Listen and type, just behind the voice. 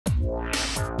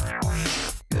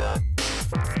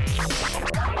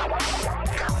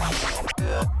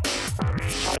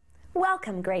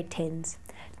Welcome, grade 10s.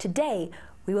 Today,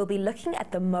 we will be looking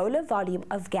at the molar volume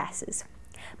of gases.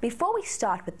 Before we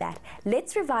start with that,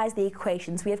 let's revise the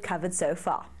equations we have covered so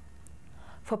far.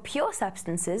 For pure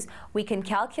substances, we can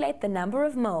calculate the number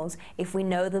of moles if we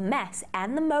know the mass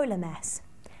and the molar mass.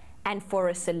 And for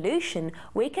a solution,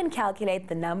 we can calculate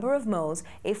the number of moles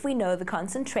if we know the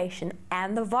concentration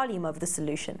and the volume of the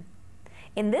solution.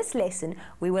 In this lesson,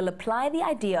 we will apply the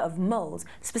idea of moles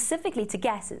specifically to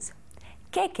gases.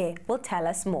 Keke will tell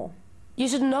us more. You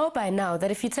should know by now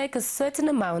that if you take a certain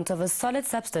amount of a solid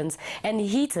substance and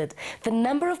heat it, the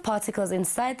number of particles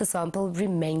inside the sample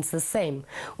remains the same,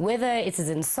 whether it is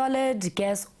in solid,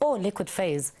 gas, or liquid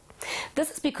phase.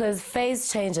 This is because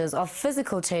phase changes are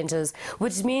physical changes,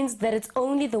 which means that it's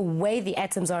only the way the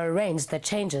atoms are arranged that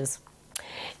changes.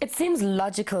 It seems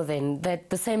logical then that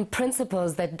the same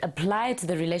principles that apply to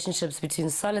the relationships between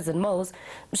solids and moles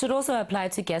should also apply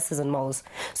to gases and moles.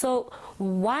 So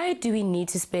why do we need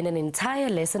to spend an entire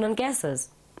lesson on gases?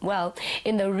 Well,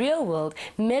 in the real world,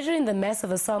 measuring the mass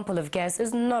of a sample of gas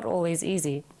is not always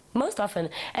easy. Most often,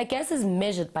 a gas is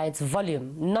measured by its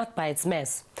volume, not by its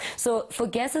mass. So for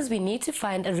gases, we need to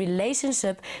find a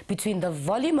relationship between the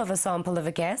volume of a sample of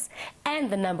a gas and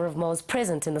the number of moles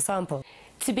present in the sample.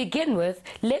 To begin with,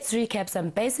 let's recap some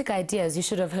basic ideas you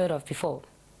should have heard of before.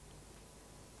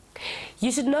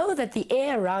 You should know that the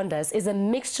air around us is a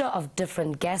mixture of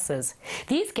different gases.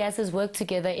 These gases work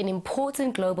together in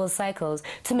important global cycles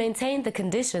to maintain the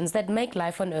conditions that make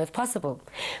life on Earth possible.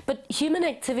 But human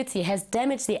activity has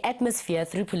damaged the atmosphere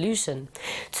through pollution.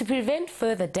 To prevent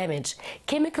further damage,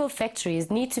 chemical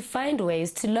factories need to find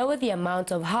ways to lower the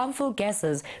amount of harmful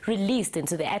gases released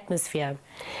into the atmosphere.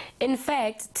 In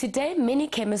fact, today many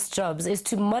chemists' jobs is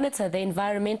to monitor the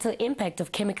environmental impact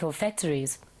of chemical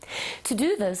factories. To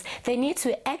do this, they need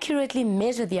to accurately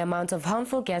measure the amount of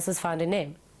harmful gases found in air.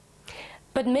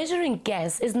 But measuring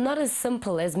gas is not as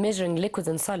simple as measuring liquids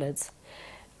and solids.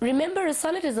 Remember, a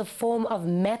solid is a form of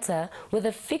matter with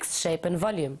a fixed shape and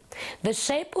volume. The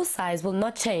shape or size will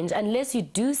not change unless you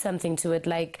do something to it,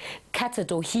 like cut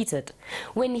it or heat it.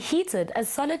 When heated, a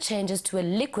solid changes to a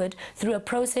liquid through a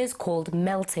process called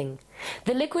melting.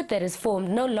 The liquid that is formed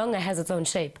no longer has its own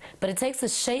shape, but it takes the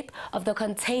shape of the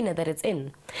container that it's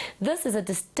in. This is a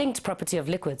distinct property of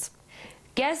liquids.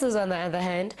 Gases, on the other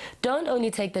hand, don't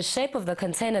only take the shape of the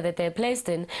container that they're placed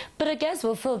in, but a gas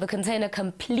will fill the container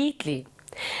completely.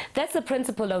 That's the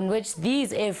principle on which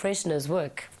these air fresheners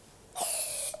work.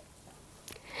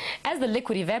 As the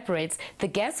liquid evaporates, the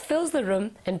gas fills the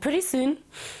room, and pretty soon,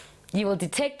 you will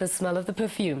detect the smell of the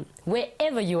perfume,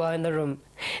 wherever you are in the room.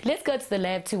 Let's go to the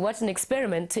lab to watch an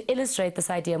experiment to illustrate this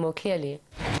idea more clearly.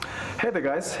 Hey there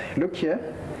guys, look here.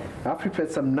 I've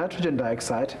prepared some nitrogen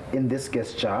dioxide in this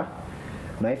gas jar.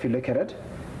 Now if you look at it,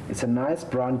 it's a nice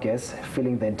brown gas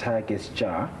filling the entire gas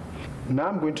jar. Now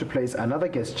I'm going to place another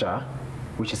gas jar,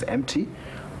 which is empty,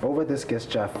 over this gas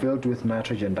jar filled with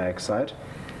nitrogen dioxide.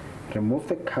 Remove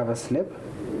the cover slip,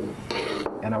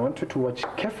 and I want you to watch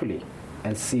carefully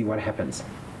and see what happens.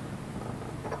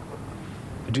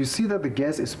 Do you see that the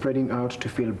gas is spreading out to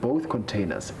fill both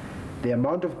containers? The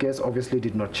amount of gas obviously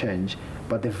did not change,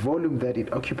 but the volume that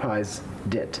it occupies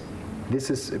did. This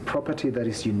is a property that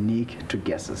is unique to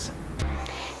gases.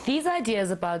 These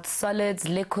ideas about solids,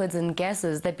 liquids, and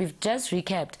gases that we've just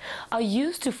recapped are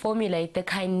used to formulate the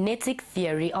kinetic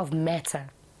theory of matter.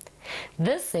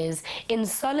 This says in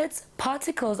solids,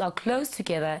 particles are close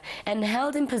together and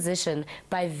held in position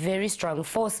by very strong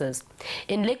forces.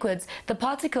 In liquids, the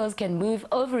particles can move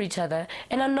over each other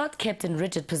and are not kept in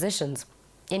rigid positions.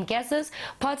 In gases,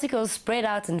 particles spread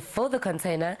out and fill the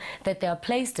container that they are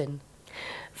placed in.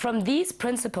 From these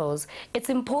principles, it's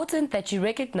important that you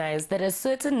recognize that a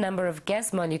certain number of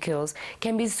gas molecules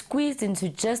can be squeezed into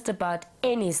just about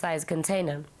any size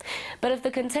container. But if the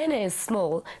container is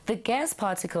small, the gas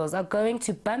particles are going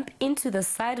to bump into the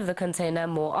side of the container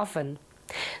more often.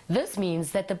 This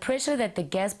means that the pressure that the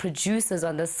gas produces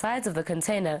on the sides of the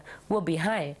container will be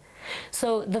high.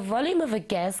 So the volume of a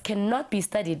gas cannot be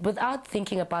studied without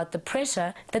thinking about the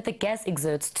pressure that the gas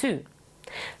exerts too.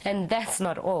 And that's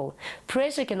not all.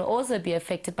 Pressure can also be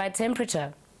affected by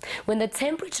temperature. When the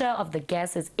temperature of the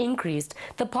gas is increased,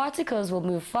 the particles will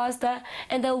move faster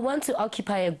and they'll want to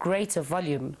occupy a greater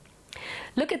volume.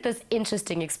 Look at this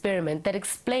interesting experiment that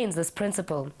explains this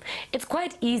principle. It's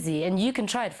quite easy and you can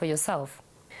try it for yourself.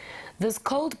 This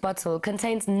cold bottle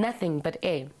contains nothing but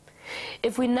air.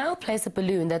 If we now place a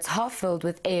balloon that's half filled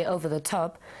with air over the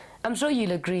top, I'm sure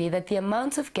you'll agree that the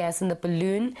amount of gas in the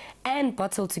balloon and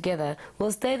bottle together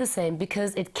will stay the same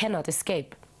because it cannot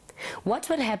escape. Watch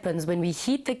what happens when we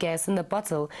heat the gas in the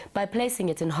bottle by placing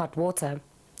it in hot water.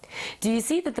 Do you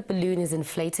see that the balloon is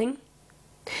inflating?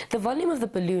 The volume of the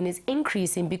balloon is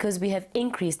increasing because we have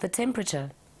increased the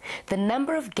temperature. The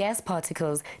number of gas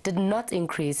particles did not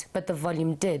increase, but the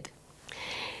volume did.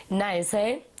 Nice,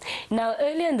 eh? Now,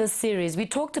 earlier in this series, we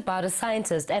talked about a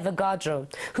scientist, Avogadro,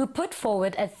 who put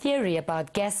forward a theory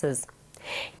about gases.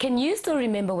 Can you still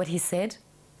remember what he said?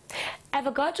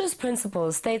 Avogadro's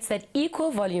principle states that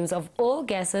equal volumes of all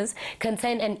gases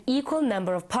contain an equal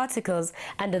number of particles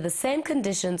under the same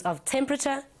conditions of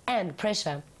temperature and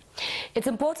pressure. It's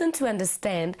important to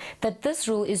understand that this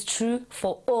rule is true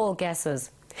for all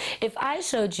gases. If I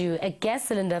showed you a gas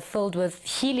cylinder filled with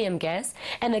helium gas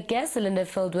and a gas cylinder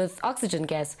filled with oxygen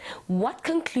gas, what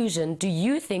conclusion do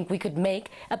you think we could make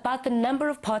about the number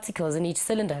of particles in each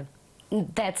cylinder?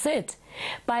 That's it.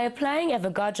 By applying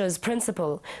Avogadro's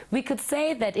principle, we could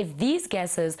say that if these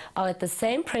gases are at the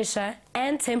same pressure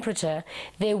and temperature,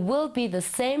 there will be the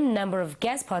same number of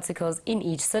gas particles in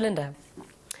each cylinder.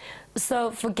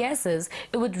 So for gases,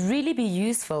 it would really be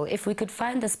useful if we could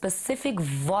find the specific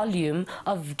volume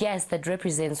of gas that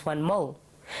represents 1 mole.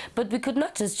 But we could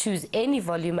not just choose any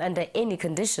volume under any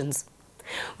conditions.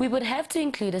 We would have to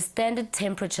include a standard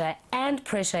temperature and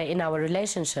pressure in our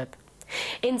relationship.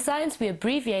 In science, we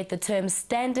abbreviate the term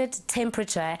standard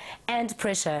temperature and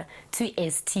pressure to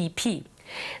STP.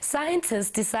 Scientists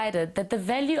decided that the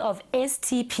value of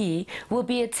STP will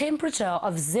be a temperature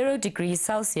of 0 degrees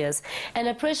Celsius and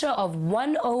a pressure of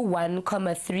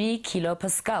 101,3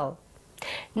 kilopascal.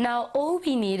 Now, all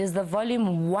we need is the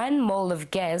volume 1 mole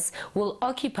of gas will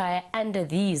occupy under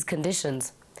these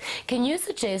conditions. Can you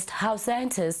suggest how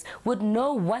scientists would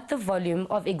know what the volume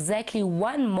of exactly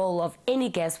 1 mole of any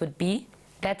gas would be?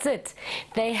 That's it.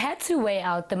 They had to weigh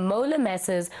out the molar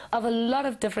masses of a lot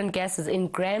of different gases in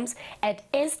grams at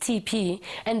STP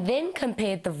and then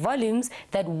compared the volumes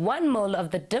that 1 mole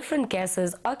of the different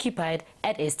gases occupied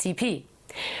at STP.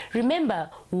 Remember,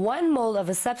 1 mole of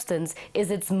a substance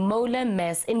is its molar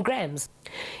mass in grams.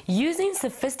 Using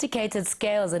sophisticated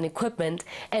scales and equipment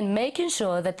and making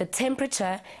sure that the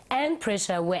temperature and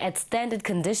pressure were at standard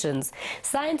conditions,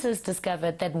 scientists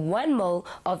discovered that 1 mole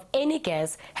of any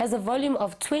gas has a volume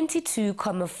of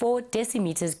 22,4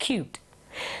 decimeters cubed.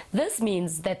 This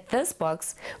means that this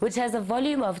box, which has a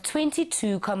volume of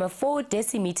 22,4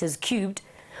 decimeters cubed,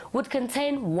 would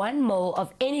contain 1 mole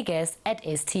of any gas at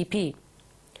STP.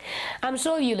 I'm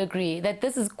sure you'll agree that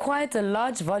this is quite a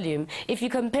large volume if you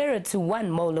compare it to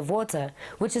 1 mole of water,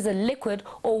 which is a liquid,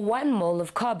 or 1 mole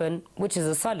of carbon, which is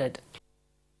a solid.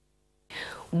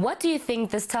 What do you think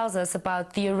this tells us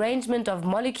about the arrangement of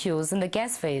molecules in the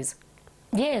gas phase?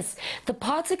 Yes, the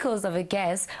particles of a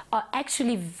gas are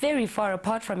actually very far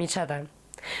apart from each other.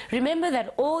 Remember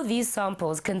that all these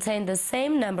samples contain the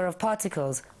same number of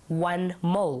particles, 1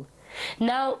 mole.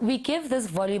 Now, we give this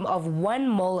volume of 1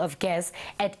 mole of gas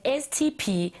at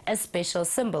STP a special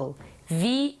symbol,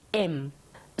 Vm.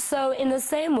 So, in the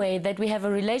same way that we have a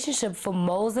relationship for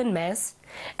moles in mass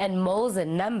and moles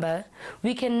in number,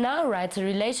 we can now write a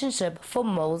relationship for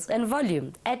moles and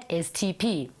volume at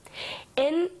STP.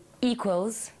 N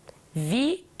equals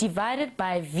V divided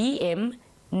by Vm.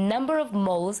 Number of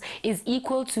moles is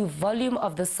equal to volume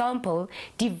of the sample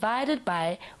divided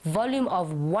by volume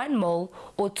of 1 mole,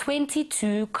 or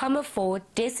 22,4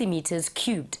 decimeters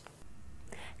cubed.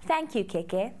 Thank you,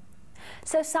 Keke.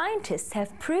 So scientists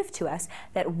have proved to us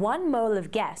that 1 mole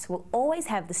of gas will always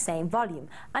have the same volume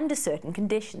under certain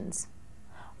conditions.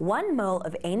 1 mole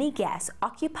of any gas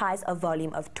occupies a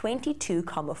volume of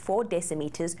 22,4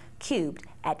 decimeters cubed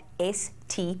at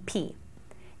STP.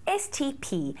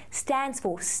 STP stands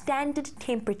for Standard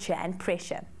Temperature and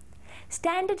Pressure.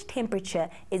 Standard temperature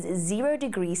is 0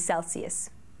 degrees Celsius.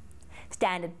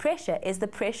 Standard pressure is the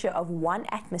pressure of 1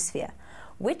 atmosphere,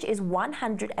 which is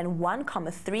 101,3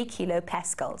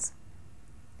 kilopascals.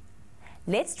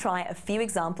 Let's try a few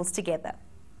examples together.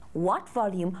 What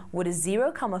volume would a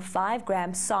 0,5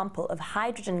 gram sample of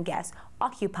hydrogen gas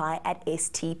occupy at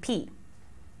STP?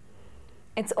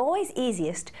 It's always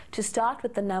easiest to start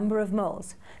with the number of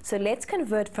moles, so let's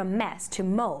convert from mass to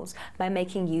moles by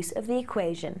making use of the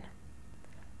equation.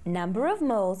 Number of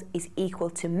moles is equal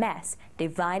to mass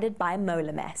divided by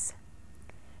molar mass.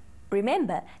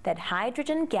 Remember that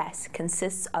hydrogen gas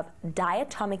consists of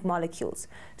diatomic molecules,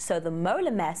 so the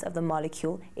molar mass of the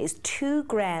molecule is 2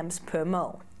 grams per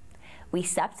mole. We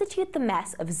substitute the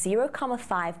mass of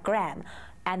 0,5 gram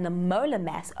and the molar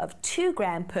mass of 2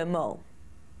 gram per mole.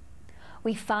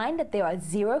 We find that there are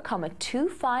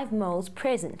 0,25 moles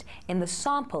present in the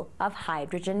sample of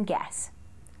hydrogen gas.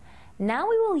 Now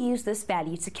we will use this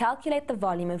value to calculate the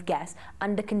volume of gas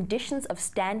under conditions of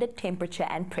standard temperature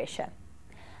and pressure.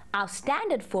 Our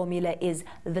standard formula is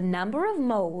the number of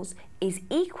moles is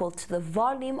equal to the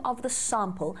volume of the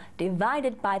sample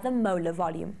divided by the molar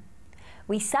volume.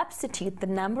 We substitute the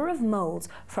number of moles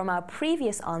from our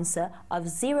previous answer of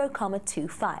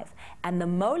 0,25 and the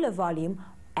molar volume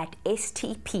at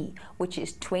STP, which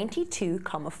is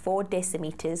 22,4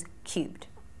 decimeters cubed.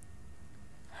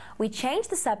 We change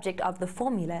the subject of the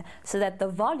formula so that the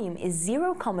volume is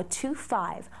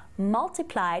 0,25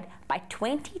 multiplied by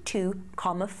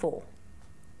 22,4.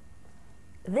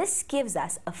 This gives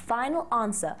us a final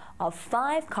answer of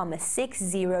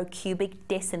 5,60 cubic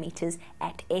decimeters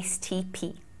at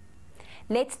STP.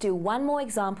 Let's do one more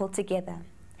example together.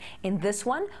 In this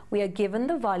one, we are given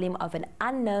the volume of an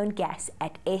unknown gas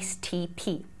at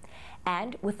STP,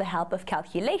 and with the help of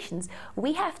calculations,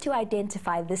 we have to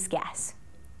identify this gas.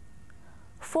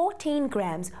 14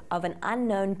 grams of an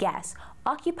unknown gas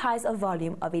occupies a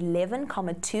volume of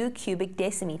 11,2 cubic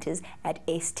decimeters at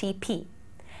STP.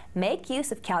 Make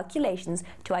use of calculations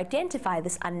to identify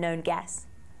this unknown gas.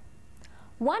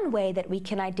 One way that we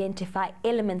can identify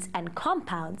elements and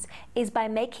compounds is by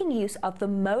making use of the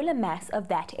molar mass of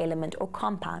that element or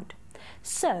compound.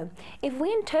 So, if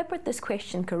we interpret this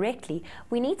question correctly,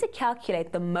 we need to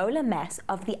calculate the molar mass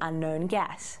of the unknown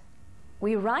gas.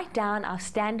 We write down our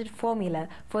standard formula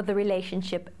for the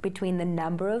relationship between the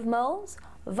number of moles,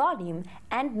 volume,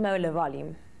 and molar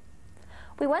volume.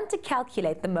 We want to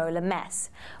calculate the molar mass.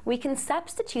 We can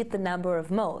substitute the number of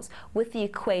moles with the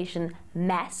equation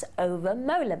mass over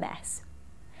molar mass.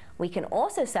 We can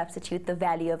also substitute the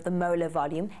value of the molar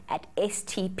volume at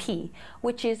STP,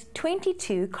 which is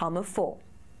 22,4.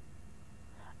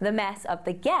 The mass of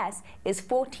the gas is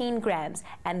 14 grams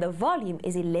and the volume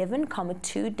is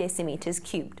 11,2 decimeters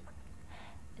cubed.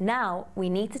 Now we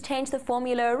need to change the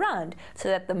formula around so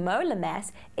that the molar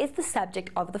mass is the subject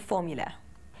of the formula.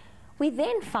 We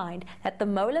then find that the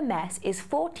molar mass is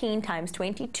 14 times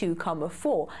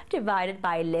 22,4 divided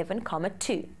by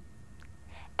 11,2.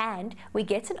 And we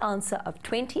get an answer of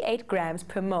 28 grams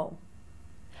per mole.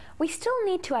 We still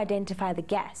need to identify the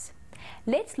gas.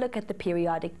 Let's look at the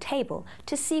periodic table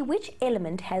to see which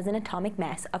element has an atomic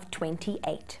mass of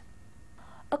 28.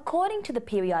 According to the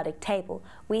periodic table,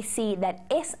 we see that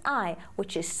Si,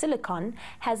 which is silicon,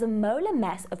 has a molar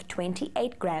mass of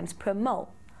 28 grams per mole.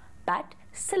 But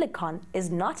silicon is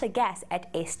not a gas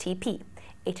at STP.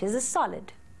 It is a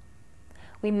solid.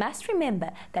 We must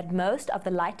remember that most of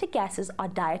the lighter gases are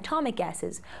diatomic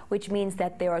gases, which means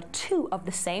that there are two of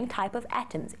the same type of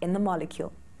atoms in the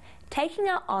molecule. Taking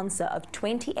our answer of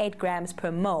 28 grams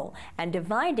per mole and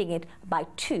dividing it by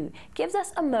 2 gives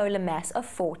us a molar mass of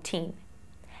 14.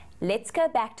 Let's go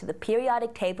back to the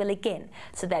periodic table again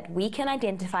so that we can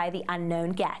identify the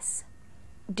unknown gas.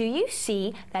 Do you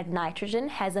see that nitrogen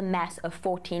has a mass of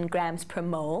 14 grams per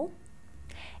mole?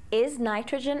 Is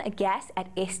nitrogen a gas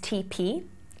at STP?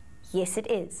 Yes,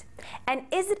 it is. And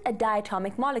is it a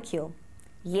diatomic molecule?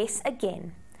 Yes,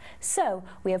 again. So,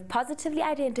 we have positively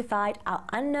identified our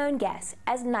unknown gas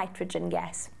as nitrogen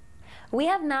gas. We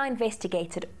have now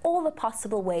investigated all the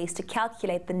possible ways to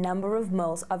calculate the number of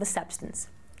moles of a substance.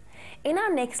 In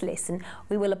our next lesson,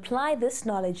 we will apply this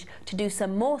knowledge to do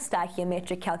some more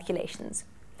stoichiometric calculations.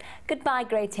 Goodbye,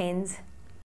 grade 10s.